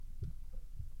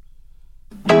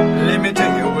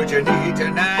you need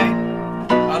tonight.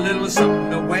 A little something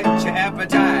to whet your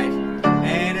appetite,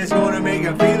 and it's gonna make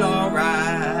you feel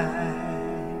alright.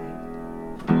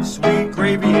 Sweet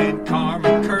Gravy and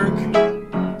Carmen Kirk,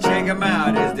 check them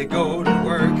out as they go to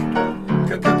work.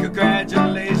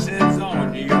 Congratulations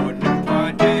on your new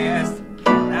podcast.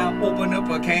 Now open up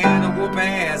a can of whoop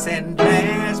ass and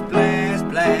blast, blast,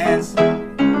 blast.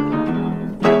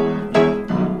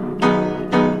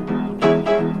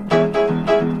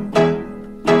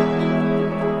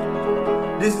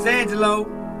 This is Angelo,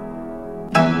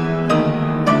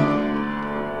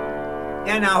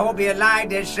 and I hope you like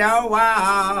this show.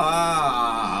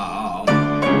 Wow.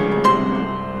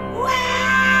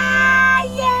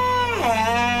 Yeah.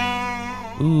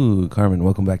 Ooh, Carmen,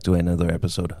 welcome back to another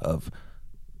episode of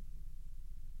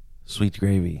Sweet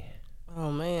Gravy.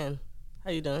 Oh man, how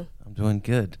you doing? I'm doing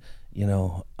good. You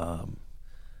know,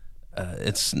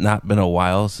 it's not been a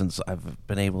while since I've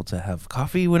been able to have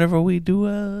coffee whenever we do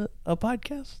a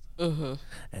podcast. Mm-hmm.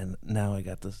 And now I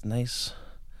got this nice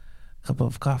cup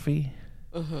of coffee.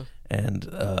 Mm-hmm. And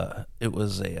it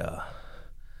was the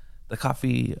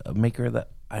coffee maker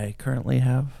that I currently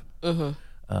have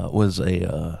was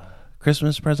a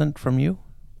Christmas present from you.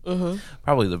 Mm-hmm.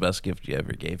 Probably the best gift you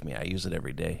ever gave me. I use it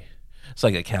every day. It's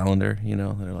like a calendar, you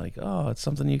know. They're like, oh, it's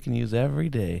something you can use every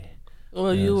day.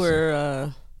 Well, you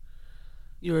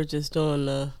were just doing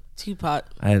the teapot.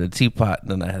 I had a teapot,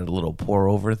 and then I had a little pour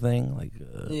over thing. Like,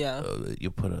 you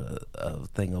put a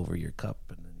thing over your cup,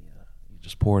 and then you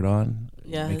just pour it on.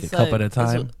 Yeah, make a cup at a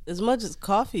time. As much as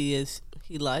coffee as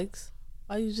he likes,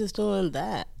 why are you just doing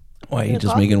that? Why you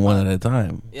just making one at a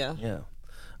time? Yeah.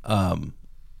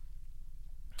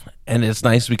 And it's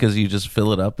nice because you just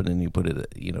fill it up and then you put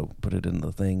it in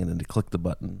the thing and then you click the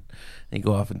button and you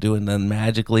go off and do it, and then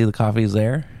magically the coffee's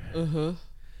there. Mm-hmm.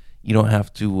 You don't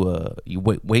have to you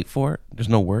wait for it. There's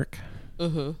no work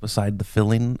beside the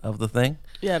filling of the thing.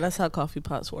 Yeah, that's how coffee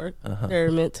pots work.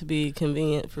 They're meant to be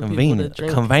convenient for people to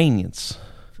drink. Convenience.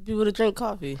 For people to drink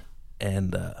coffee.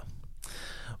 And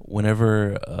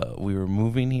whenever we were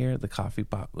moving here, the coffee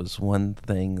pot was one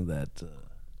thing that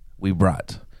we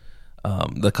brought.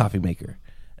 The coffee maker.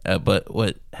 But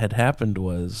what had happened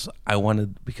was I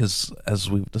wanted, because as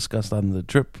we've discussed on the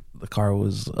trip, the car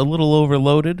was a little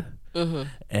overloaded, and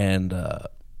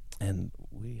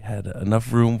we had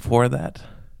enough room for that.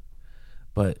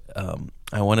 But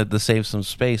I wanted to save some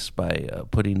space by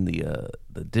putting the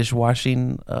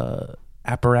dishwashing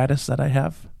apparatus that I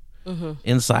have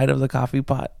inside of the coffee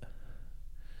pot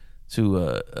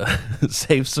to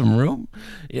save some room.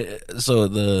 Yeah, so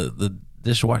the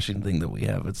dishwashing thing that we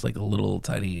have, it's like a little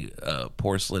tiny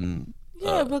porcelain.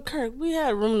 Yeah, but Kirk, we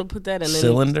had room to put that in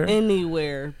cylinder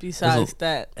anywhere besides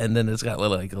that. And then it's got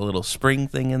like a little spring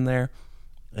thing in there,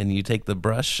 and you take the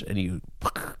brush and and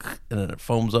then it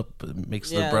foams up, and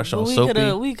makes the brush all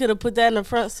soapy. We could have put that in the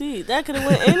front seat. That could have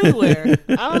went anywhere.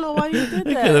 I don't know why you did that.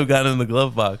 It could have gotten in the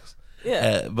glove box.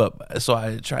 Yeah, but so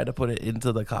I tried to put it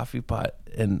into the coffee pot,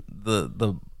 and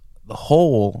the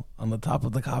hole on the top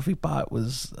of the coffee pot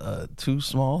was too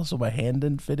small, so my hand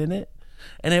didn't fit in it,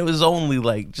 and it was only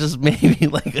like just maybe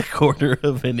like a quarter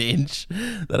of an inch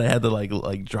that I had to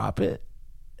like drop it,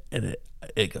 and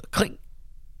it go clink,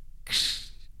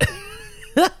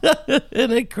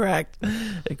 and it cracked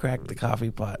the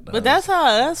coffee pot. But that's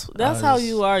how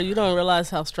you are. You don't realize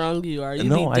how strong you are. You be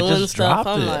doing I just stuff.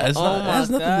 dropped it. Like, it has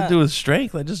nothing to do with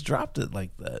strength. I just dropped it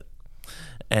like that,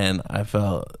 and I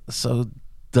felt so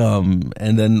dumb.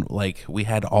 And then like we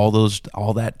had all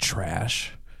that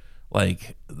trash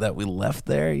like that we left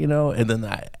there, you know, and then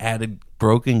I added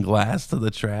broken glass to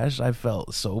the trash. I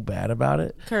felt so bad about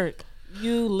it. Kirk,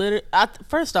 you literally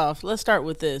first off, let's start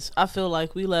with this. I feel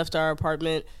like we left our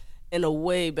apartment in a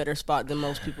way better spot than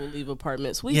most people leave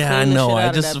apartments. I know.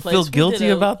 I just feel guilty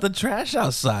about the trash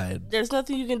outside. There's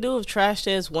nothing you can do if trash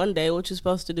day is one day. What you're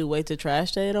supposed to do, wait till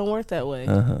trash day? It don't work that way.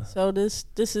 So this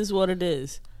is what it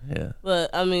is. Yeah.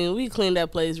 But I mean, we cleaned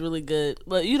that place really good.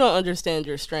 But you don't understand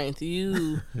your strength.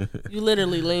 You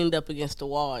literally leaned up against the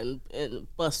wall and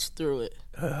bust through it.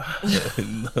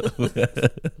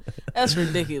 That's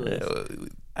ridiculous.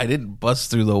 I didn't bust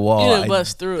through the wall. You didn't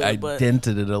bust through it. I but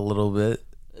dented it a little bit.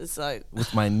 It's like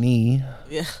with my knee.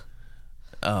 Yeah.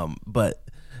 But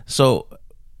so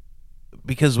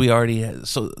because we already had,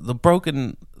 so the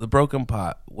broken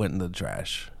pot went in the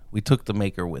trash. We took the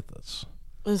maker with us.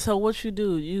 And so what you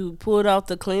do? You pulled out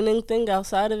the cleaning thing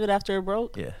outside of it after it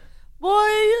broke? Yeah. Boy,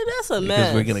 that's a mess.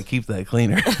 Because we're going to keep that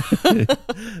cleaner.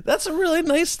 That's a really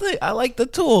nice thing. I like the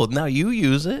tool. Now you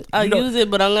use it. I use it,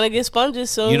 but I'm going to get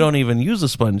sponges soon. You don't even use a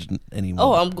sponge anymore.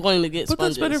 Oh, I'm going to get but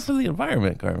sponges. that's better for the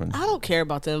environment, Carmen. I don't care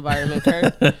about the environment,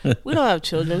 Kurt. We don't have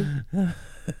children.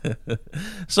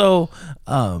 So,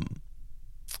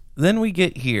 then we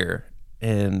get here,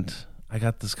 and I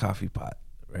got this coffee pot,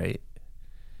 right?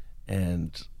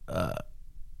 And, a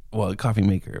coffee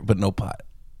maker, but no pot.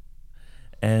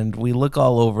 And we look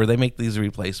all over. They make these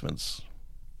replacements.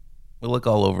 We look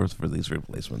all over for these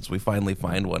replacements. We finally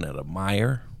find one at a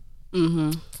Meijer.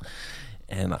 Mm-hmm.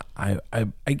 And I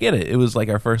get it. It was like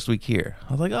our first week here.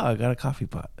 I was like, oh, I got a coffee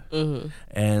pot. Mm-hmm.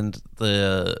 And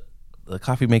the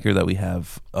coffee maker that we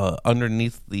have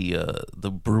underneath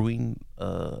the brewing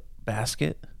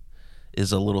basket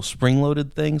is a little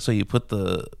spring-loaded thing. So you put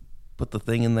the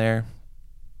thing in there.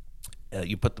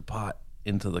 You put the pot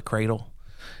into the cradle.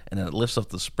 And then it lifts up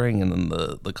the spring, and then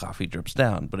the coffee drips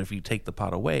down. But if you take the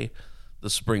pot away, the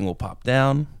spring will pop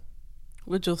down.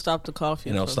 Which will stop the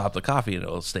coffee. Stop the coffee, and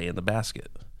it'll stay in the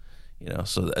basket.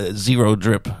 So zero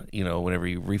drip, whenever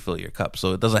you refill your cup.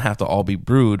 So it doesn't have to all be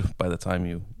brewed by the time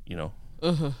you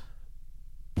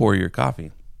pour your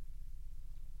coffee.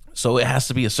 So it has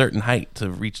to be a certain height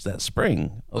to reach that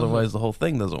spring. Otherwise, the whole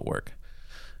thing doesn't work.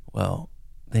 Well,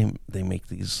 they make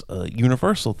these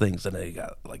universal things, and they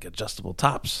got like adjustable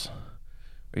tops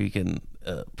where you can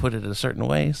put it a certain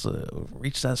way so it'll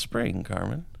reach that spring,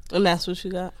 Carmen. And that's what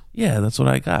you got? Yeah, that's what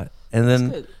I got. And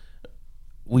then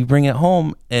we bring it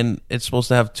home, and it's supposed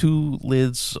to have two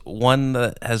lids, one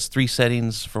that has 3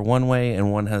 settings for one way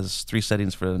and one has 3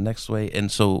 settings for the next way.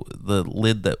 And so the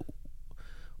lid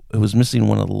it was missing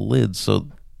one of the lids, so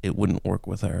it wouldn't work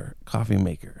with our coffee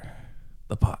maker.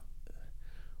 The pot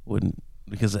wouldn't,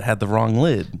 because it had the wrong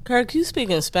lid. Kirk, you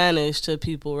speaking Spanish to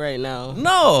people right now.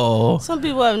 No. Some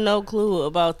people have no clue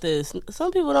about this.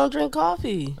 Some people don't drink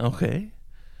coffee. Okay.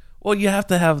 Well, you have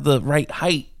to have the right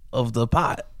height of the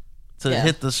pot to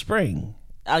hit the spring.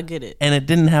 I get it. And it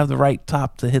didn't have the right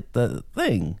top to hit the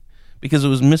thing because it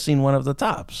was missing one of the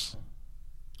tops.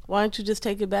 Why don't you just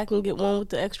take it back and get one with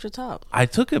the extra top? I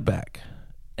took it back,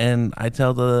 and I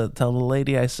tell the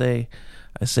lady, I say,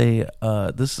 this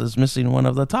is missing one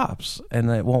of the tops, and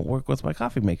it won't work with my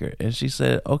coffee maker. And she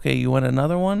said, okay, you want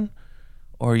another one,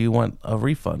 or you want a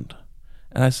refund?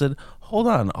 And I said, hold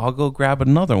on, I'll go grab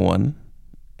another one,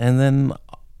 and then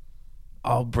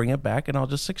I'll bring it back, and I'll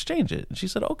just exchange it. And she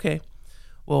said, okay.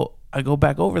 Well, I go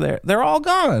back over there. They're all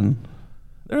gone.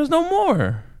 There's no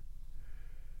more.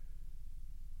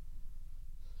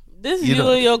 This is you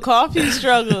and your coffee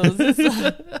struggles.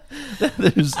 I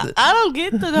don't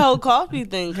get the whole coffee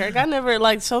thing, Kirk. I never,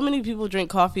 like, so many people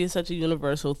drink coffee is such a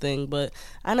universal thing, but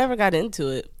I never got into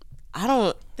it. I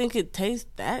don't think it tastes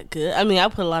that good. I mean, I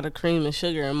put a lot of cream and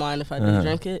sugar in mine if I do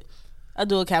drink it. I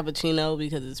do a cappuccino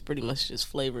because it's pretty much just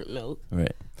flavored milk.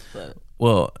 Right. But,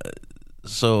 well,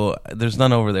 so there's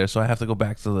none over there, so I have to go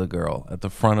back to the girl at the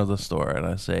front of the store, and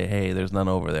I say, hey, there's none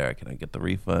over there. Can I get the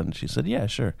refund? She said, yeah,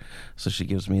 sure. So she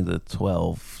gives me the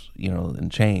 12,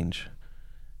 and change,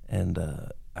 and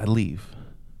I leave.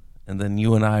 And then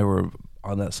you and I were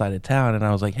on that side of town, and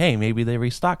I was like, hey, maybe they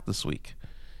restocked this week.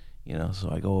 So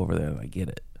I go over there and I get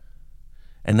it.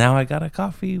 And now I got a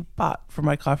coffee pot for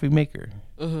my coffee maker.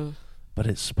 Mm-hmm. But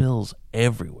it spills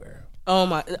everywhere.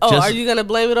 Are you gonna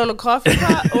blame it on the coffee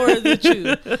pot or is it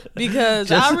you?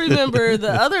 Because I remember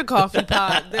the other coffee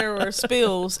pot, there were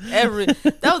spills that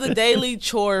was a daily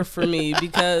chore for me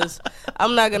because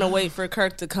I'm not gonna wait for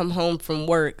Kirk to come home from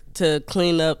work to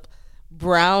clean up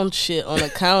brown shit on the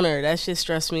counter. That shit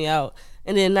stressed me out.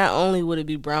 And then not only would it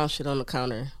be brown shit on the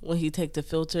counter, when he take the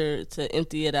filter to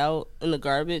empty it out in the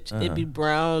garbage, it'd be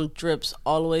brown drips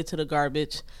all the way to the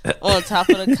garbage on top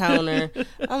of the counter.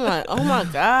 I'm like, oh my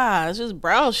God, it's just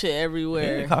brown shit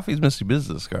everywhere. Yeah, coffee's messy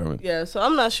business, Carmen. Yeah, so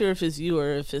I'm not sure if it's you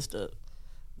or if it's the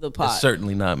pot. It's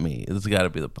certainly not me. It's got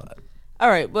to be the pot. All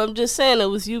right, but I'm just saying it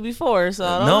was you before, so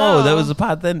I don't know. No, that was the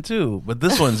pot then too. But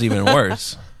this one's even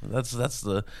worse. That's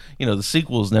the the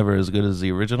sequel's never as good as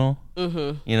the original.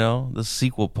 Mm-hmm. The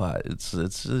sequel pot, it's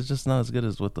just not as good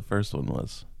as what the first one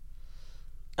was.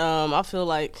 I feel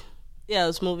like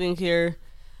it's moving here.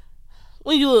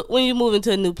 When you move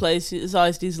into a new place, it's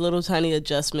always these little tiny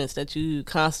adjustments that you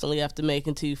constantly have to make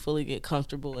until you fully get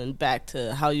comfortable and back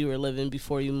to how you were living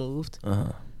before you moved.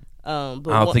 But I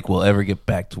don't think we'll ever get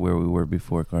back to where we were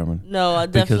before, Carmen. No, I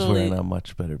definitely, because we're in a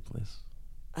much better place.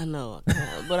 I know,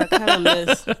 but I kind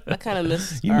of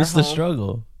miss. You miss the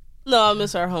struggle. No, I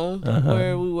miss our home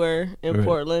where we were in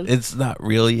Portland. It's not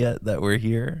real yet that we're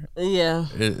here. Yeah.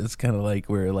 It's kind of like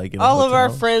we're like in a all of our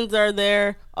hotel. friends are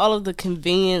there. All of the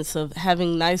convenience of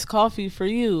having nice coffee for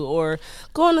you, or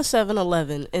going to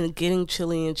 7-Eleven and getting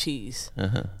chili and cheese.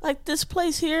 Like this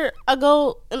place here, I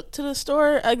go to the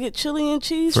store, I get chili and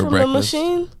cheese For from breakfast? the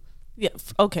machine. Yeah,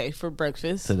 okay, for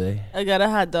breakfast Today. I got a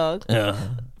hot dog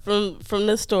from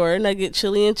the store, and I get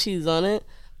chili and cheese on it.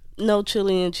 No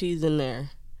chili and cheese in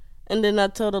there. And then I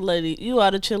told the lady, "You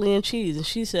out of chili and cheese?" And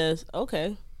she says,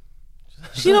 "Okay."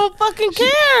 She don't fucking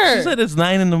care. She said it's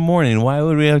 9 a.m. Why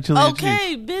would we have chili and cheese?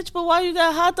 Okay, bitch, but why you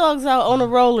got hot dogs out on the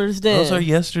rollers then? Those are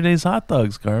yesterday's hot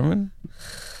dogs, Carmen.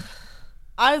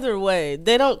 Either way,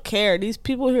 they don't care. These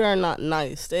people here are not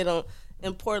nice. They don't.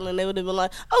 In Portland, they would have been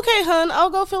like, "Okay, hun, I'll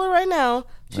go fill it right now."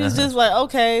 She's just like,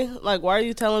 "Okay, like, why are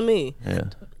you telling me?" Yeah.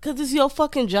 Because it's your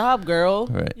fucking job, girl.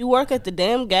 Right. You work at the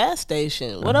damn gas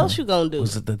station. What else you gonna do?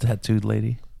 Was it the tattooed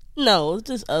lady? No, it's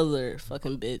this other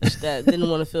fucking bitch that didn't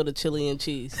want to feel the chili and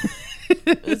cheese.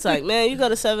 It's like, man, you go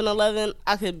to 7-Eleven,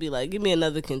 I could be like, give me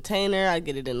another container. I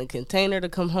get it in a container to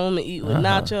come home and eat with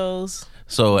nachos.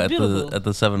 So at Beautiful.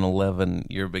 the 7-Eleven,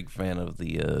 you're a big fan of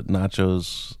the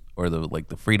nachos or the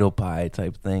Frito pie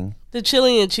type thing. The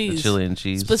chili and cheese. The chili and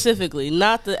cheese. Specifically,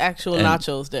 not the actual And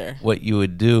nachos there. What you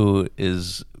would do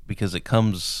is, because it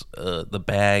comes, the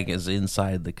bag is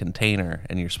inside the container,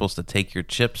 and you're supposed to take your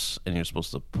chips and you're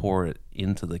supposed to pour it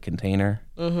into the container,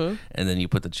 and then you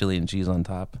put the chili and cheese on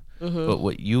top. But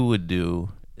what you would do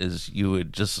is you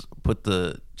would just put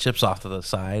the chips off to the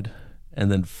side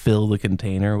and then fill the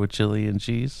container with chili and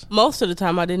cheese. Most of the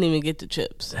time, I didn't even get the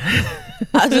chips.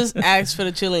 I just asked for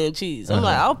the chili and cheese. I'm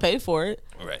like, I'll pay for it.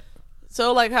 Right.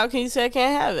 So, like, how can you say I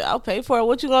can't have it? I'll pay for it.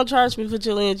 What you gonna charge me for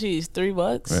chili and cheese?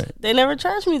 $3? Right. They never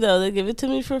charge me, though. They give it to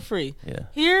me for free. Yeah.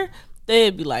 Here,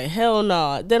 they'd be like, hell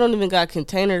no. They don't even got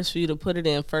containers for you to put it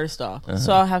in first off.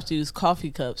 So I'll have to use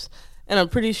coffee cups. And I'm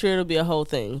pretty sure it'll be a whole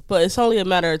thing. But it's only a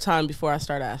matter of time before I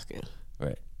start asking.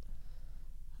 Right.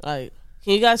 Like,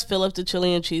 can you guys fill up the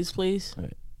chili and cheese, please?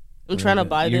 Right. I'm trying to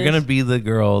buy You're this. gonna be the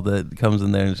girl that comes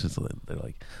in there and she's like, they're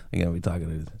gonna be talking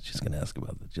to her. She's gonna ask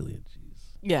about the chili and cheese.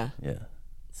 Yeah. Yeah.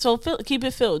 So keep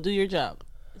it filled. Do your job.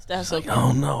 That's Like, okay.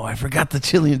 oh no, I forgot the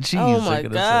chili and cheese. Oh they're my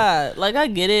gonna god! Like, I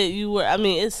get it.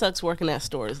 It sucks working at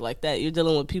stores like that. You're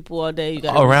dealing with people all day. You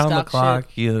got say. Around the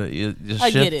clock. Your I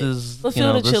shift get it. is. But you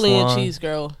fill know, the this chili and long. cheese,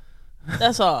 girl.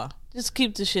 That's all. Just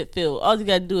keep the shit filled. All you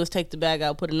gotta do is take the bag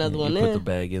out, put another one You in. put the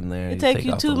bag in there. It take take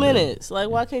you off 2 the lid. minutes. Like,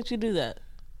 why can't you do that?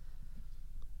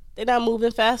 They're not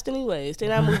moving fast anyways. They're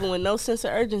not moving with no sense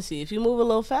of urgency. If you move a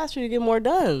little faster, you get more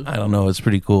done. I don't know. It's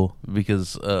pretty cool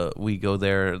because we go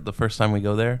there the first time we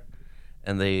go there,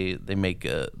 and they make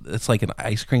it's like an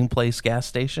ice cream place gas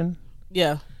station.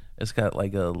 Yeah. It's got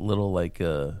like a little I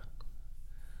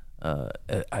got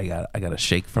a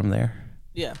shake from there.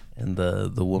 Yeah. And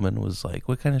the woman was like,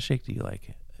 "What kind of shake do you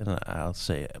like?" And I'll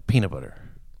say peanut butter.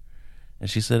 And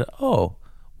she said, "Oh,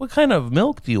 what kind of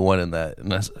milk do you want in that?"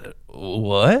 And I said,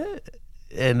 "What?"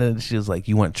 And then she was like,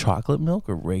 "You want chocolate milk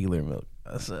or regular milk?"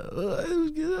 I said,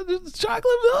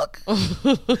 "Chocolate milk?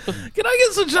 Can I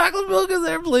get some chocolate milk in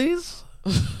there, please?"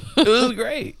 It was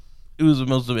great. It was the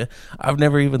most. I've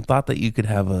never even thought that you could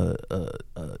have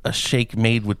a shake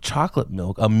made with chocolate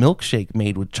milk, a milkshake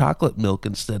made with chocolate milk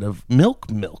instead of milk.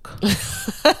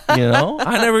 You know,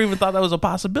 I never even thought that was a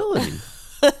possibility.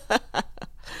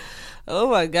 Oh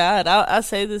my God. I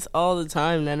say this all the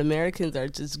time that Americans are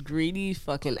just greedy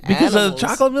fucking Because animals. of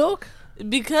chocolate milk?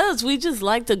 Because we just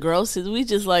like the grosses. We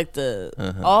just like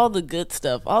all the good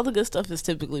stuff. All the good stuff is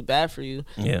typically bad for you.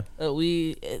 Yeah.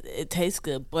 It tastes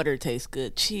good. Butter tastes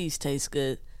good. Cheese tastes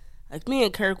good. Like me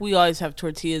and Kirk, we always have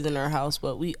tortillas in our house,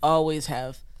 but we always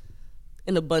have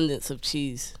an abundance of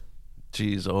cheese.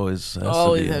 Cheese always has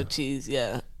Always to be have cheese,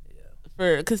 yeah.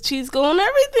 Because cheese go on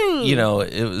everything. You know,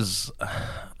 it was.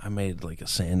 I made like a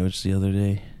sandwich the other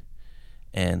day,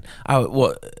 and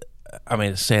I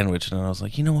made a sandwich, and I was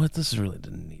like, you know what, this really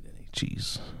didn't need any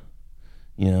cheese.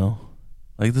 You know,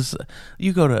 like this,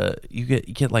 you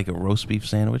get like a roast beef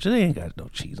sandwich, it ain't got no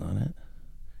cheese on it.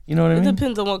 You know what I It mean?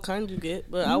 depends on what kind you get,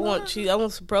 but I want cheese. I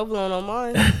want some provolone on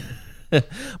mine.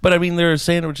 But I mean, there are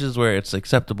sandwiches where it's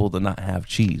acceptable to not have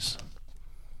cheese.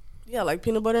 Yeah, like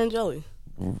peanut butter and jelly.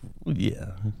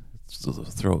 Yeah,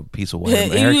 throw a piece of white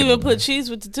You American. even in put cheese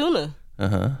with the tuna.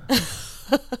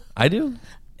 I do.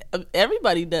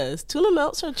 Everybody does. Tuna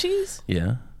melts are cheese.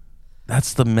 Yeah,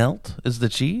 that's the melt is the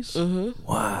cheese. Mm-hmm.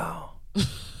 Wow,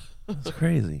 that's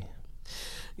crazy.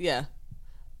 Yeah.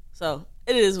 So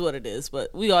it is what it is,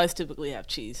 but we always typically have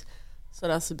cheese. So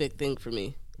that's a big thing for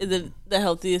me. Is it the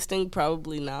healthiest thing?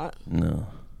 Probably not. No,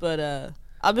 But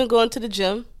I've been going to the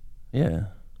gym. Yeah.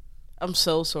 I'm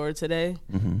so sore today.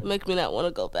 Mm-hmm. It makes me not want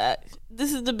to go back.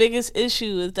 This is the biggest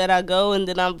issue is that I go and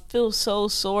then I feel so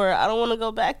sore. I don't want to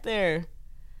go back there.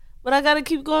 But I got to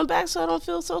keep going back so I don't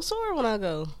feel so sore when I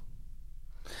go.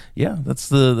 Yeah, that's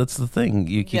the thing.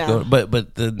 You keep going,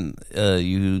 but then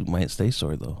you might stay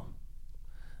sore though,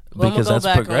 because that's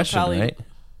progression, right?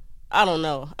 I don't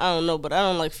know, but I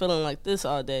don't like feeling like this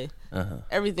all day.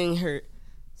 Everything hurt,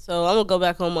 so I'm gonna go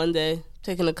back on Monday,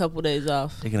 taking a couple days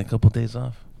off. Taking a couple days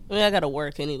off. I mean, I gotta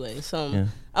work anyway, so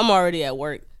I'm already at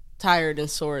work, tired and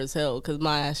sore as hell because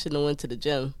my ass shouldn't have went to the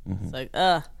gym. Mm-hmm. It's like,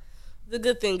 the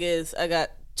good thing is I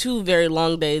got 2 very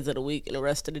long days of the week, and the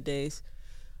rest of the days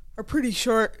are pretty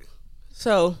short,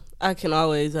 so I can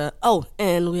always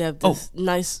and we have this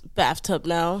nice bathtub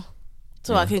now,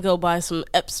 so I can go buy some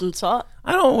Epsom salt.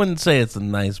 wouldn't say it's a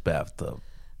nice bathtub.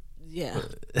 Yeah,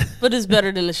 but it's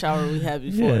better than the shower we had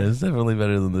before. Yeah, it's definitely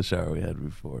better than the shower we had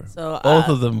before. So both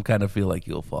of them kind of feel like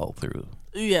you'll fall through.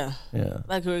 Yeah, Yeah,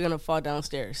 like we were gonna fall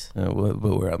downstairs. but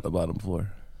we're on the bottom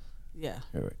floor. Yeah,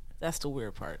 Right. That's the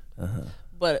weird part.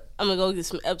 But I'm gonna go get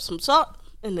some Epsom salt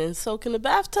and then soak in the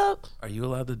bathtub. Are you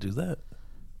allowed to do that?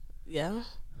 Yeah.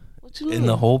 What you mean? In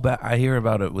the whole bath? I hear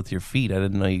about it with your feet. I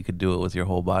didn't know you could do it with your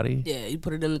whole body. Yeah, you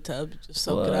put it in the tub, just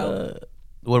soak it out.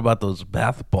 What about those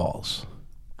bath balls?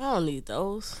 I don't need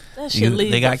those. That shit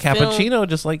leaves. They got film. cappuccino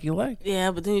just like you like. Yeah,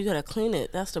 but then you gotta clean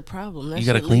it. That's the problem. You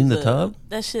gotta clean the tub?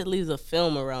 That shit leaves a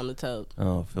film around the tub.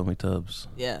 Oh, filmy tubs.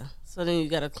 Yeah. So then you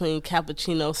gotta clean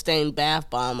cappuccino stained bath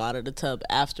bomb out of the tub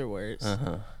afterwards.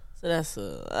 So that's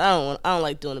I don't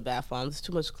like doing the bath bombs. It's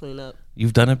too much cleanup.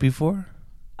 You've done it before?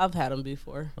 I've had them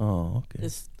before. Oh, okay.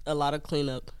 It's a lot of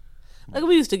cleanup. Like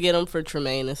we used to get them for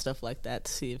Tremaine and stuff like that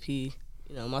to see if he,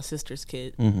 my sister's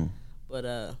kid. Mm-hmm.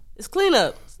 But it's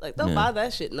cleanup. It's like don't buy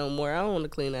that shit no more. I don't want to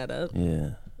clean that up.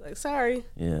 Yeah. Like sorry.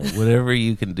 Yeah. Whatever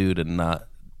you can do to not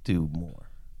do more.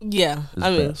 Yeah. Is I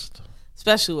mean, best.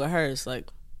 especially with her, it's like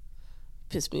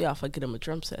piss me off. I get him a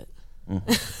drum set.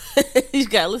 Mm-hmm. You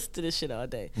gotta listen to this shit all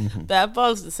day. Mm-hmm. Bath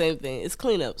bombs the same thing. It's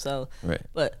cleanup. So, right.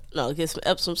 But no, get some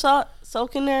Epsom salt,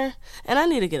 soak in there, and I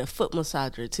need to get a foot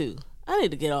massager too. I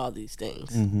need to get all these things.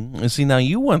 Mm-hmm. And see, now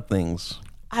you want things.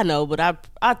 I know, but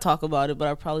I talk about it, but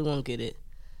I probably won't get it.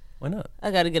 Why not?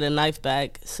 I got to get a knife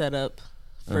bag set up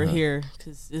for here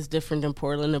because it's different than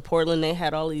Portland. In Portland, they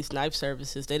had all these knife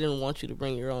services. They didn't want you to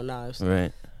bring your own knives.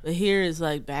 Right. But here is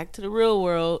like back to the real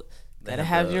world. Gotta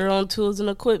have your own tools and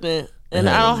equipment. And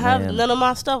I don't have none of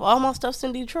my stuff. All my stuff's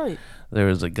in Detroit. There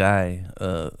was a guy,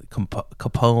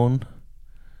 Capone,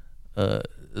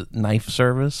 knife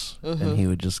service, and he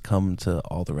would just come to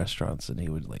all the restaurants and he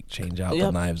would like change out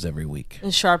the knives every week.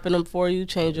 And sharpen them for you,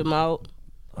 change them out.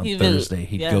 On Thursday,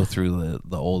 he'd go through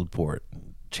the old port,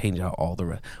 change out all the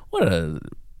rest. What a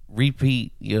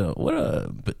repeat,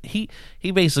 but he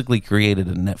basically created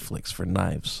a Netflix for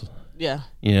knives. Yeah.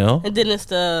 And then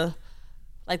it's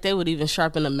like they would even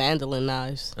sharpen the mandolin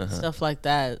knives, stuff like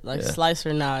that, like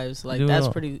slicer knives. Like that's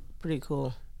pretty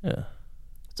cool. Yeah.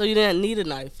 So you didn't need a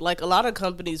knife. Like a lot of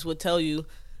companies would tell you,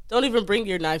 don't even bring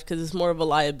your knife because it's more of a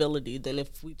liability than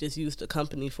if we just used a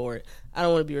company for it. I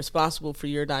don't want to be responsible for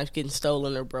your knife getting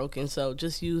stolen or broken. So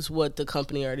just use what the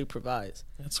company already provides.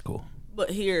 That's cool. But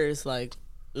here it's like,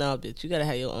 no, bitch, you gotta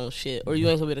have your own shit, or you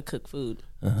ain't gonna be able to cook food.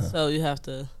 So you have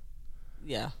to,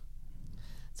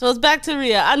 So it's back to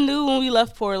Rhea. I knew when we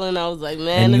left Portland, I was like,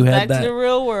 man, it's back to the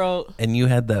real world. And you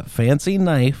had that fancy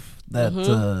knife that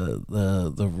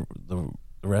the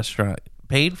restaurant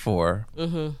paid for,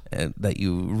 and that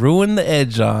you ruined the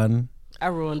edge on. I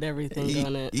ruined everything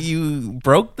on it. You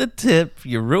broke the tip.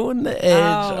 You ruined the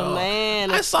edge. Oh,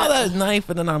 man. I saw that knife,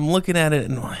 and then I'm looking at it,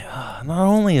 and I'm like, not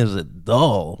only is it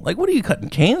dull, like, what are you cutting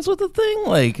cans with the thing?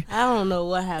 Like, I don't know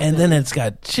what happened. And then it's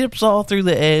got chips all through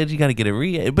the edge. You got to get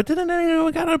it but then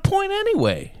it got a point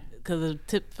anyway. Because the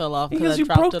tip fell off because I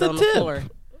dropped it on the floor.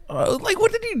 Like,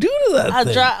 what did you do to that thing?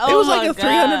 It was like a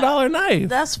 $300 knife.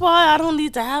 That's why I don't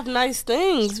need to have nice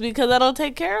things, because I don't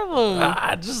take care of them.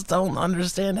 I just don't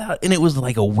understand how. And it was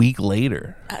like a week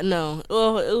later. No.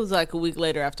 Well, it was like a week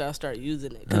later after I started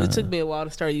using it, because it took me a while to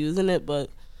start using it. But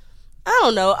I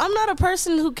don't know. I'm not a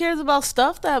person who cares about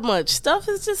stuff that much. Stuff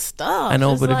is just stuff. I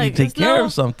know, but if you take care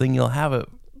of something, you'll have it.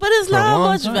 But it's not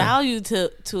much value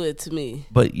to it to me.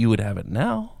 But you would have it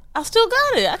now. I still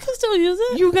got it. I can still use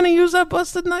it. You gonna use that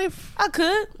busted knife? I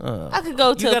could. I could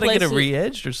go to a place. You gotta get it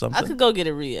re-edged or something. I could go get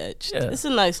it re-edged. Yeah. It's a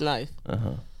nice knife.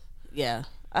 Yeah.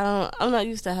 I'm not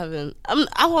used to having.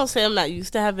 I won't say I'm not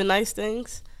used to having nice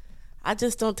things. I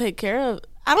just don't take care of.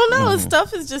 I don't know.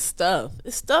 Stuff is just stuff.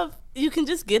 It's stuff you can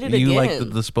just get it again. You like the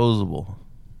disposable.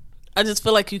 I just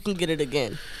feel like you can get it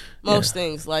again. Most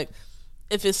things, like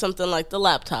if it's something like the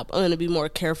laptop, I'm going to be more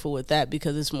careful with that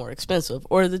because it's more expensive.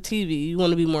 Or the TV, you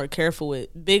want to be more careful with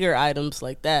bigger items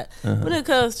like that. When it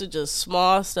comes to just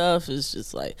small stuff, it's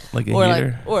just like a or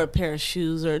heater? or a pair of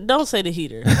shoes, or don't say the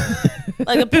heater.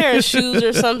 Like a pair of shoes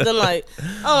or something like,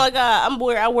 oh my God,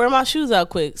 I wear my shoes out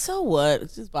quick. So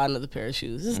what? Just buy another pair of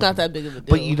shoes. It's not that big of a deal.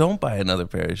 But you don't buy another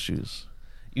pair of shoes.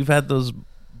 You've had those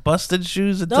busted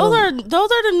shoes. Those are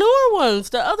the newer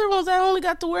ones. The other ones I only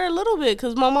got to wear a little bit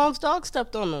because my mom's dog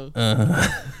stepped on them.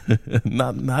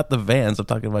 Not the Vans. I'm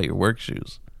talking about your work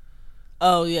shoes.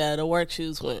 Oh yeah, the work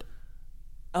shoes went.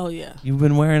 Oh yeah, You've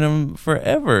been wearing them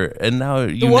forever, and now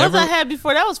you the ones never. I had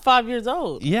before that was 5 years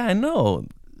old. Yeah, I know.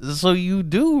 So you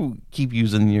do keep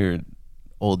using your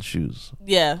old shoes.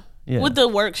 Yeah, Yeah. with the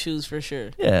work shoes for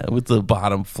sure. Yeah, with the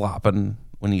bottom flopping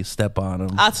when you step on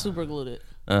them. I super glued it.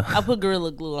 I put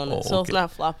Gorilla Glue on it, so it's okay.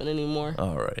 not flopping anymore.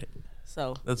 All right.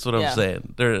 So That's what yeah. I'm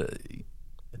saying.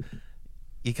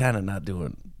 You kind of not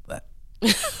doing that.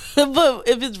 But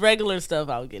if it's regular stuff,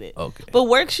 I'll get it. Okay. But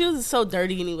work shoes is so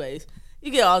dirty anyways.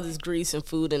 You get all this grease and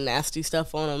food and nasty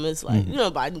stuff on them. It's like, you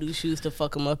don't buy new shoes to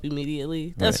fuck them up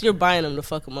immediately. Right. You're buying them to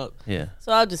fuck them up. Yeah.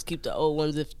 So I'll just keep the old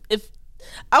ones. If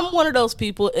I'm one of those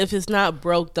people, if it's not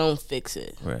broke, don't fix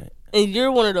it. Right. And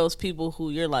you're one of those people who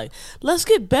you're like, let's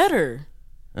get better.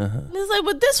 Uh-huh. And it's like,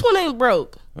 but this one ain't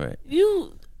broke. Right.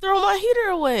 You throw my heater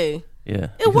away. Yeah.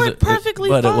 It worked perfectly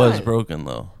but fine. it was broken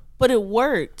though. But it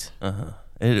worked. Uh-huh.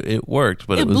 It worked,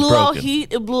 but it was blew broken. out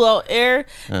heat. It blew out air.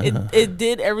 Uh-huh. It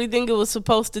did everything it was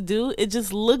supposed to do. It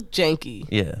just looked janky.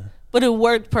 Yeah. But it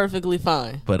worked perfectly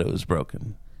fine. But it was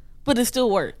broken. But it still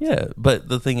worked. Yeah, but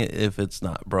the thing, if it's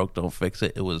not broke, don't fix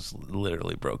it. It was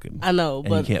literally broken. I know, And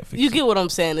but you can't fix you it. get what I'm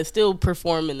saying. It's still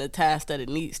performing the task that it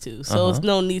needs to. So it's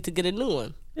no need to get a new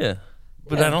one. Yeah,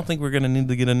 but Yeah. I don't think we're gonna need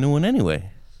to get a new one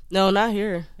anyway. No, not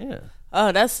here. Yeah.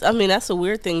 Oh, that's a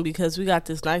weird thing because we got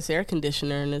this nice air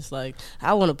conditioner and it's like,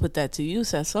 I want to put that to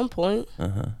use at some point,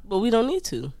 but we don't need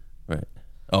to. Right.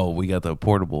 Oh, we got the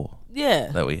portable Yeah.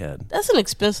 that we had. That's an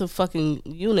expensive fucking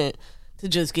unit to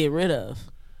just get rid of.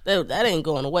 That ain't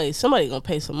going away. Somebody gonna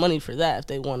pay some money for that if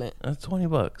they want it. That's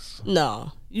 $20.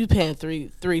 No, you paying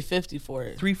 $350 for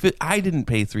it. I didn't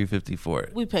pay $350 for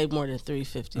it. We paid more than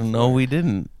 $350. No, we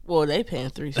didn't. Well, they paying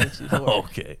 $350 for it.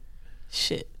 Okay.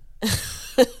 Shit.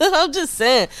 I'm just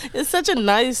saying, it's such a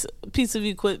nice piece of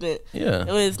equipment. Yeah. I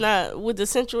mean, it's not with the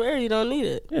central air. You don't need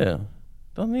it. Yeah.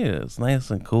 Don't need it. It's nice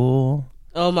and cool.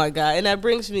 Oh my God! And that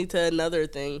brings me to another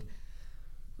thing.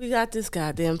 We got this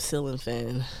goddamn ceiling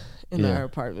fan in Yeah. our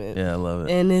apartment. Yeah, I love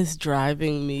it. And it's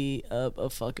driving me up a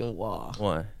fucking wall.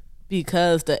 Why?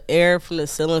 Because the air from the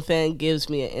ceiling fan gives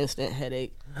me an instant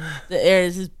headache. The air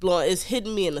is just blowing. It's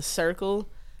hitting me in a circle.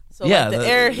 So Yeah, like the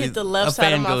air hit the left a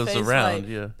side of fan my goes face, around, like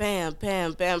yeah. bam,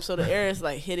 bam, bam. So the air is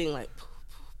like hitting like,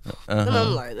 and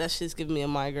I'm like, that shit's giving me a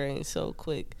migraine so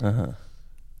quick.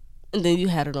 And then you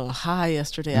had it on high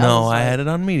yesterday. No, was I like, had it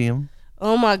on medium.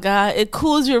 Oh my God, it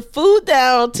cools your food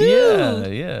down too.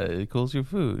 Yeah, it cools your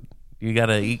food. You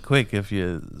gotta eat quick if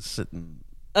you're sitting.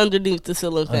 Underneath the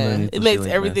ceiling fan, Underneath it the makes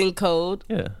ceiling everything cold.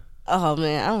 Yeah, Oh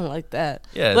man, I don't like that.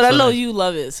 Yeah, but I so know nice. you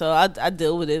love it, so I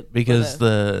deal with it because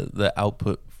but, the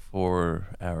output for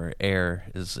our air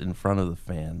is in front of the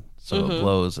fan, so it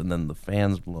blows, and then the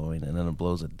fan's blowing, and then it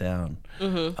blows it down.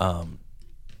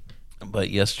 But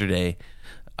yesterday,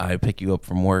 I pick you up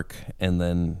from work, and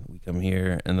then we come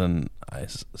here, and then I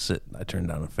sit. I turn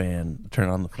on the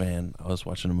fan. I was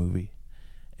watching a movie,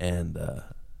 and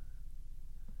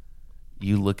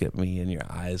you look at me, and your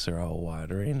eyes are all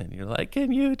watering, and you're like,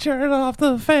 "Can you turn off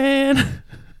the fan?"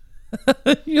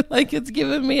 You're like, "It's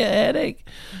giving me a headache."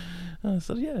 I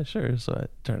said, "Yeah, sure." So I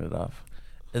turn it off,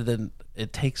 and then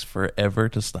it takes forever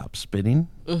to stop spinning.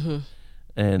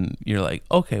 And you're like,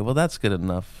 "Okay, well that's good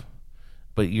enough."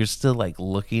 But you're still like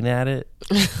looking at it,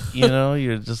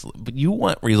 you're just, but you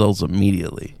want results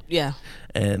immediately. yeah.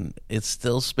 And it's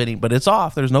still spinning, but it's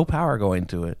off. There's no power going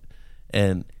to it.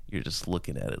 And you're just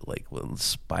looking at it like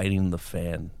spiting the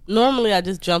fan. Normally, I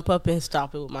just jump up and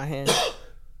stop it with my hand.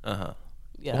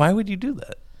 Yeah. Why would you do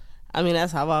that? I mean,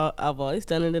 that's how I've always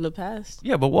done it in the past.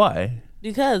 Yeah, but why?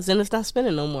 Because then it's not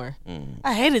spinning no more.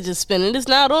 I hate it just spinning. It's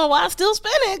not on. Why it's still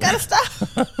spinning? Gotta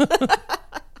stop.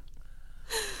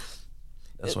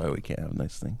 That's why we can't have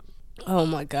nice things. Oh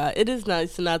my God, it is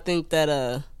nice, and I think that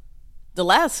the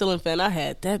last ceiling fan I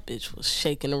had, that bitch was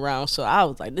shaking around, so I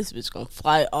was like, this bitch gonna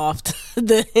fly off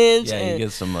the hinge. Yeah, and you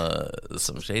get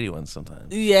some shady ones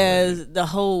sometimes. yeah, the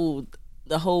whole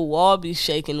wall be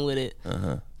shaking with it.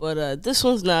 But this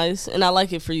one's nice, and I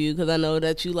like it for you because I know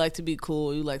that you like to be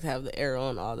cool. You like to have the air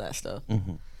on, all that stuff.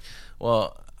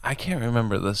 Well, I can't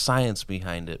remember the science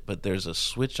behind it, but there's a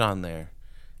switch on there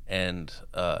and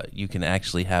you can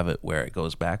actually have it where it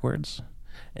goes backwards,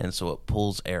 and so it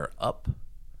pulls air up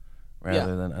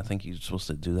rather than, I think you're supposed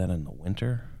to do that in the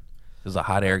winter because the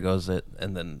hot air goes it,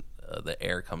 and then the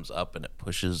air comes up and it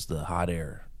pushes the hot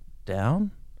air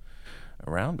down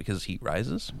around because heat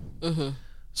rises. Mm-hmm.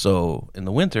 So in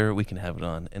the winter we can have it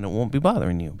on and it won't be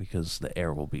bothering you because the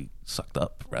air will be sucked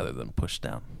up rather than pushed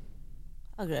down.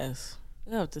 I guess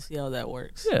we'll have to see how that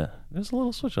works. Yeah, there's a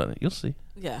little switch on it. You'll see.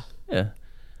 Yeah. Yeah.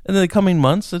 And in the coming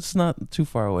months, it's not too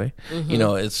far away. Mm-hmm. You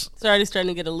know, it's already starting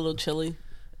to get a little chilly.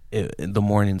 The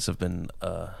mornings have been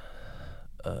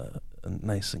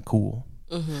nice and cool.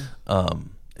 Mm-hmm.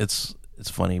 It's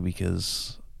funny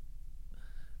because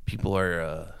people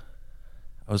are.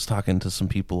 I was talking to some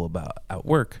people about at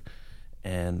work,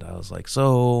 and I was like,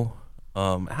 "So,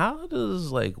 how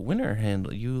does like winter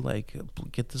handle? You like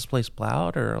get this place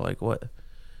plowed or like what?"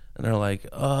 And they're like,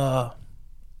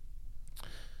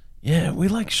 yeah, we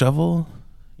like shovel,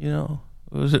 you know,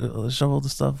 shovel the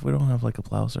stuff. We don't have like a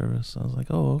plow service." I was like,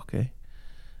 "Oh, okay."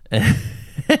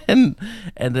 And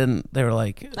then they were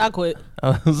like, "I quit."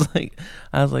 I was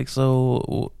like,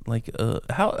 "So, like,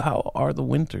 how are the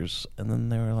winters?" And then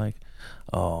they were like,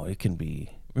 "Oh, it can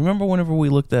be." Remember whenever we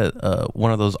looked at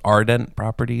one of those Ardent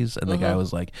properties, and the guy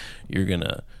was like, "You're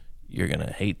gonna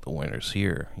hate the winters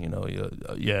here. You know,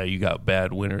 you got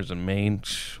bad winters in Maine.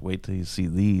 Wait till you see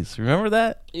these." Remember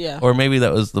that? Yeah. Or maybe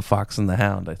that was The Fox and the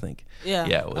Hound, I think. Yeah.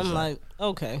 Yeah. It was, I'm like,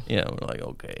 okay. Yeah, we're like,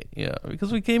 okay. Yeah,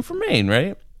 because we came from Maine,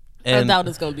 right? And I doubt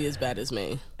it's going to be as bad as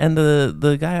Maine. And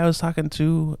the guy I was talking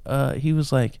to, he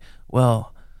was like,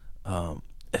 "Well,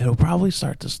 it'll probably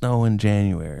start to snow in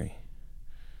January."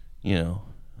 You know,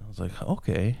 I was like,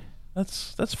 "Okay,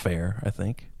 that's fair, I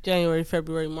think." January,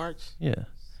 February, March. Yeah.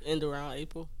 End around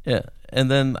April. Yeah,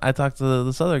 and then I talked to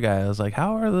this other guy. I was like,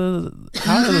 "How are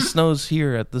the snows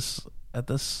here at this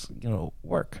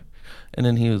work?" And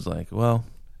then he was like, "Well,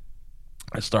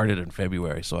 I started in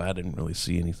February, so I didn't really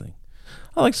see anything."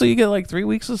 I'm like, "So you get like 3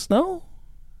 weeks of snow?"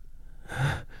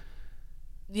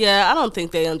 Yeah, I don't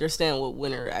think they understand what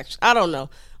winter actually. I don't know.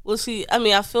 We'll see. I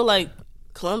mean, I feel like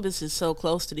Columbus is so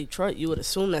close to Detroit, you would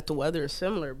assume that the weather is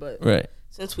similar, but right.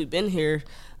 Since we've been here,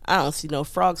 I don't see no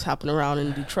frogs hopping around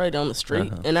in Detroit on the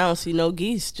street, and I don't see no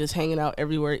geese just hanging out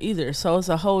everywhere either. So it's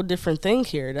a whole different thing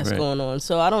here that's going on.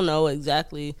 So I don't know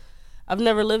exactly. I've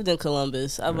never lived in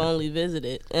Columbus. I've only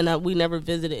visited, and we never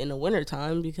visited in the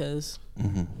wintertime because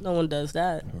no one does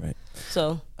that. Right.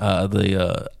 So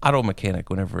the auto mechanic,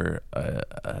 whenever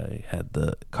I had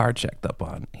the car checked up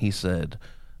on, he said,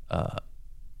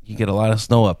 "You get a lot of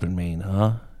snow up in Maine,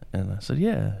 huh?" And I said,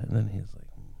 "Yeah." And then he's like,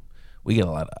 "We get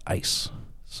a lot of ice."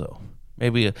 So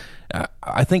maybe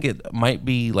I think it might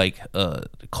be like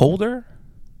colder,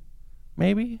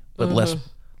 maybe, but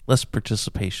less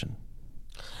participation.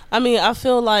 I mean, I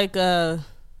feel like the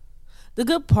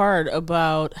good part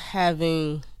about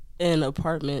having an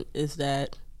apartment is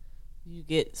that you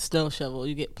get snow shovel,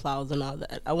 you get plows and all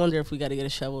that. I wonder if we got to get a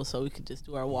shovel so we could just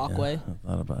do our walkway. Yeah, I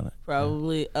thought about it.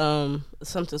 Probably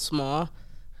something small,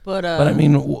 but I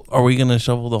mean, are we gonna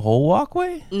shovel the whole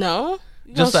walkway? No,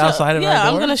 just outside of our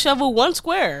door? I'm gonna shovel one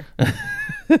square.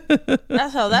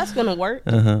 That's how that's gonna work.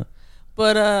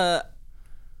 But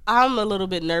I'm a little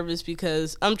bit nervous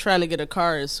because I'm trying to get a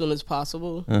car as soon as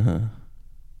possible,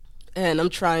 and I'm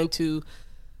trying to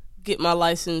get my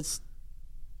license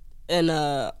and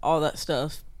all that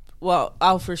stuff. Well,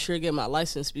 I'll for sure get my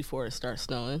license before it starts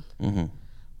snowing.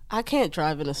 I can't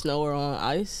drive in the snow or on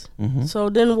ice. So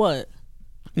then what?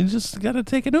 You just gotta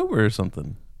take an Uber or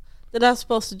something. Then I'm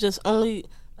supposed to just only,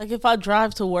 like, if I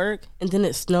drive to work and then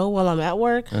it snow while I'm at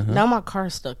work, now my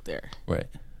car's stuck there. Right.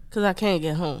 Because I can't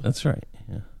get home. That's right.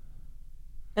 Yeah.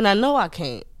 And I know I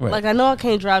can't. Right. Like, I know I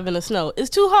can't drive in the snow. It's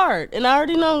too hard. And I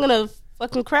already know I'm going to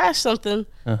fucking crash something.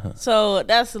 So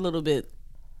that's a little bit,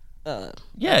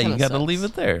 yeah, you got to leave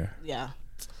it there. Yeah.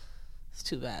 It's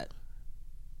too bad.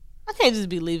 I can't just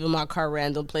be leaving my car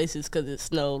random places because it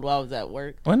snowed while I was at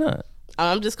work. Why not?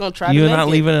 I'm just going to try to make it. You're not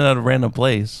leaving it at a random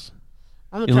place.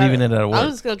 You're leaving it at a work. I'm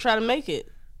just going to try to make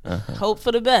it. Hope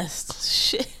for the best.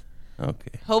 Shit.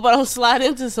 Okay. Hope I don't slide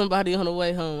into somebody on the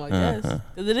way home, I guess.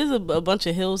 Because it is a bunch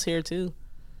of hills here, too.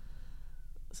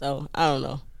 So, I don't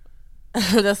know.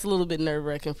 That's a little bit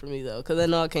nerve-wracking for me, though, because I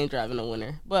know I can't drive in the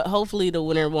winter. But hopefully the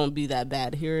winter won't be that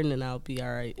bad here, and then I'll be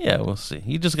all right. Yeah, we'll see.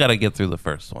 You just got to get through the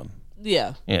first one.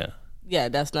 Yeah. Yeah. Yeah,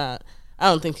 that's not... I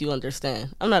don't think you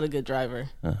understand. I'm not a good driver.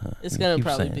 It's going to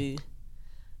probably be...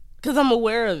 Because I'm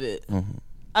aware of it.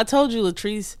 I told you,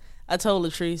 Latrice... I told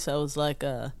Latrice, I was like,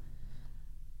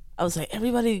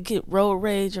 everybody get road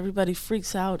rage. Everybody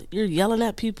freaks out. You're yelling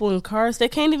at people in cars. They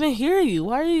can't even hear you.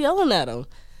 Why are you yelling at them?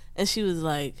 And she was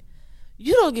like,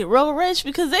 you don't get road rage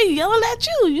because they yelling at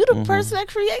you. You the person that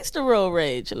creates the road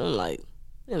rage. And I'm like,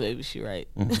 yeah, maybe she right.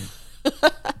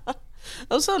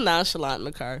 I'm so nonchalant in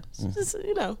the car. Just,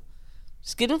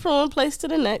 just getting from one place to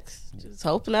the next. Just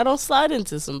hoping I don't slide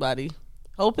into somebody.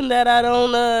 Hoping that I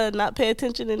don't not pay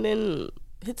attention and then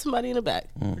hit somebody in the back,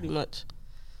 pretty much.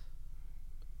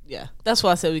 Yeah, that's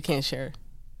why I said we can't share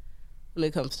when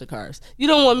it comes to cars. You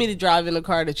don't want me to drive in a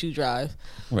car that you drive.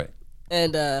 Right.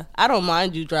 And I don't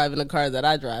mind you driving a car that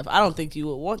I drive. I don't think you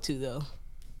would want to, though.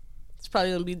 It's probably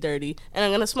going to be dirty. And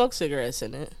I'm going to smoke cigarettes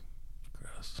in it.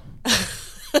 Gross.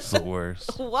 It's the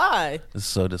worst. Why? It's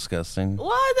so disgusting.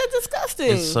 Why is that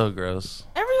disgusting? It's so gross.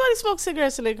 Everybody smokes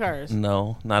cigarettes in their cars.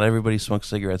 No, not everybody smokes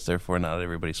cigarettes, therefore not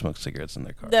everybody smokes cigarettes in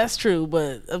their car. That's true,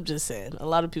 but I'm just saying. A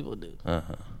lot of people do.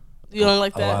 Uh-huh. You don't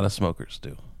like that? A lot of smokers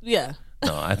do. Yeah.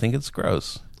 No, I think it's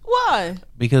gross. Why?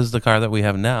 Because the car that we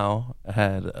have now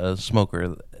had a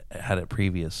smoker had it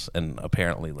previous, and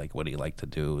apparently, like, what he liked to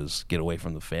do is get away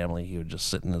from the family. He would just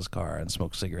sit in his car and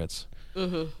smoke cigarettes.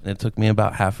 And it took me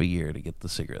about half a year to get the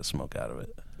cigarette smoke out of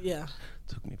it. Yeah.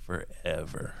 It took me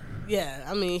forever. Yeah,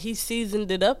 I mean, he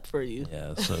seasoned it up for you.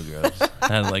 Yeah, it's so gross.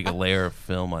 Had like a layer of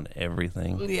film on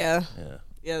everything. Yeah. Yeah.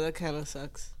 Yeah, that kind of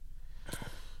sucks.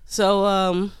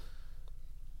 So,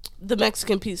 the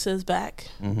Mexican pizza is back.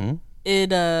 Mm-hmm.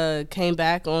 It came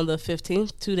back on the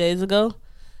 15th, 2 days ago,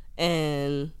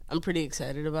 and I'm pretty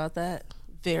excited about that.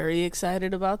 Very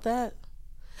excited about that.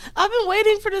 I've been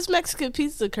waiting for this Mexican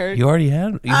pizza, Kurt. You already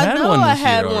had. I know one I this year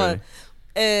had already. one,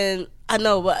 and I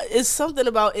know, but it's something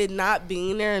about it not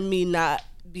being there and me not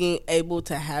being able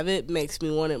to have it makes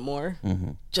me want it more.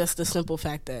 Just the simple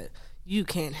fact that you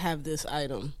can't have this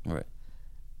item, Right.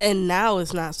 and now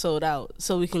it's not sold out,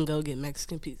 so we can go get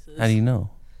Mexican pizzas. How do you know?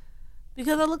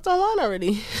 Because I looked online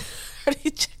already.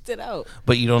 Already checked it out.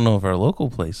 But you don't know if our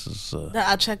local places.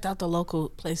 I checked out the local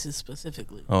places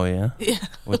specifically. Oh yeah. Yeah.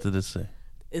 What did it say?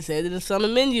 It said that it's on the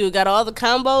menu. It got all the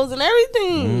combos and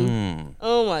everything.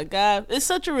 Oh my God. It's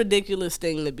such a ridiculous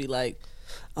thing to be like,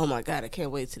 oh my God, I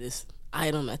can't wait till this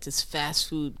item at this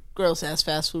gross ass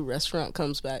fast food restaurant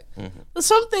comes back. But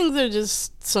some things are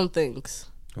just some things.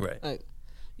 Right. Like,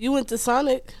 you went to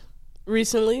Sonic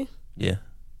recently. Yeah.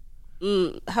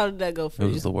 How did that go for It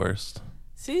you? was the worst.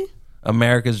 See?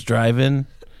 America's Drive-In.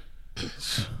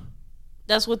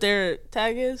 That's what their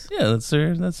tag is? Yeah, that's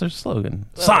their slogan.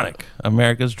 Sonic,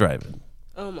 America's Drive-In.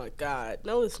 Oh my God.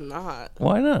 No, it's not.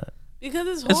 Why not? Because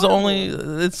it's It's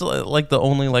horrible. it's like the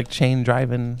only like chain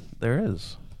drive-in there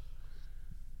is.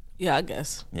 Yeah, I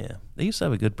guess. Yeah. They used to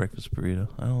have a good breakfast burrito.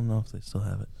 I don't know if they still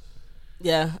have it.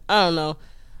 Yeah, I don't know.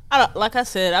 Like I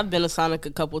said, I've been to Sonic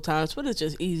a couple times, but it's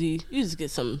just easy. You just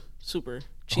get some super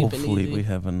cheap Hopefully and easy. we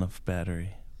have enough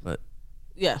battery, but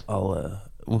Yeah. I'll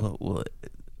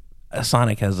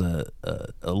Sonic has a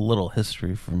little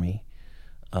history for me,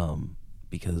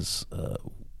 because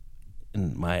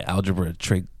in my algebra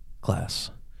trig class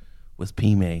with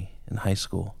PMA in high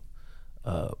school,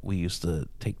 we used to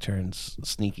take turns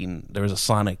sneaking. There was a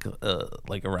Sonic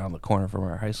like around the corner from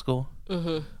our high school.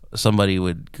 Somebody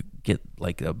would get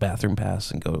like a bathroom pass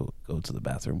and go to the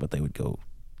bathroom, but they would go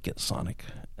get Sonic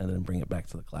and then bring it back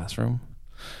to the classroom,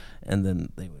 and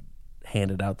then they would hand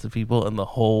it out to people, and the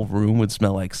whole room would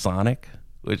smell like Sonic.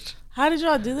 Which, How did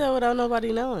y'all do that without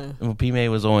nobody knowing? well, PMA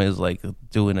was always like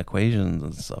doing equations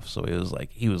and stuff, so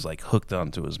he was like hooked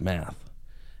onto his math.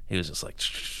 He was just like,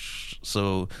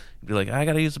 so he'd be like, I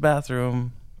gotta use the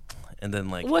bathroom, and then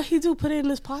like What he do? Put it in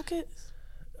his pockets?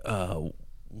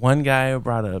 one guy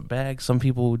brought a bag. Some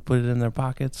people would put it in their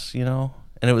pockets,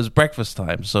 and it was breakfast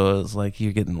time, so it was like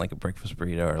you're getting like a breakfast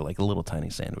burrito or like a little tiny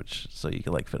sandwich, so you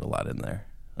could like fit a lot in there.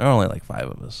 There were only like 5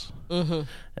 of us, and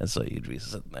so you'd be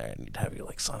sitting there and you'd have your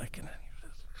like Sonic, and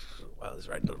then while he's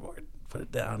riding the board, put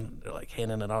it down. And they're like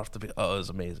handing it off to people. Oh, it was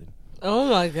amazing. Oh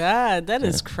my God, that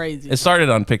is crazy. It started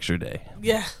on picture day,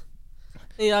 Yeah.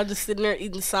 And y'all just sitting there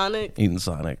eating Sonic? eating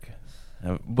Sonic,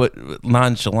 but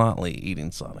nonchalantly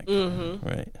eating Sonic.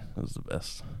 Right, it was the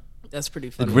best. That's pretty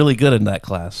Did funny. really good in that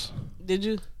class. Did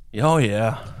you? Oh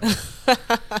yeah,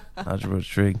 algebra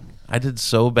trig. I did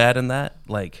so bad in that.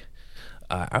 Like,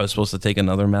 I was supposed to take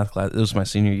another math class. It was my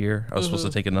senior year. I was supposed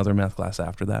to take another math class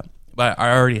after that, but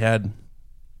I already had.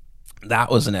 That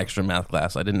was an extra math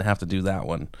class. I didn't have to do that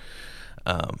one,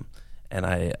 and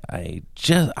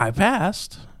I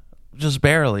passed just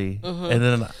barely, and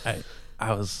then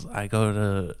I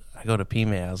go to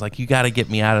PMA. I was like, you got to get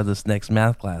me out of this next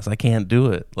math class. I can't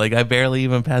do it. Like, I barely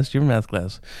even passed your math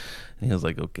class. And he was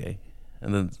like, okay.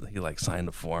 And then he like signed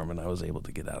a form, and I was able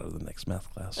to get out of the next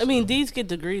math class. I mean, D's get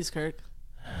degrees, Kirk.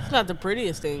 It's not the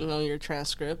prettiest thing on your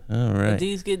transcript. All right. But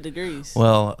these get degrees.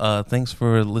 Well, thanks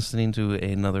for listening to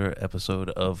another episode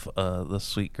of the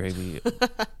Sweet Gravy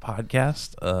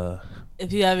podcast.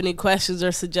 If you have any questions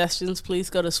or suggestions, please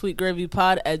go to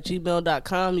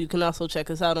sweetgravypod@gmail.com. You can also check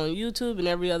us out on YouTube and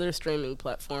every other streaming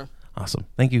platform. Awesome.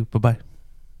 Thank you. Bye-bye.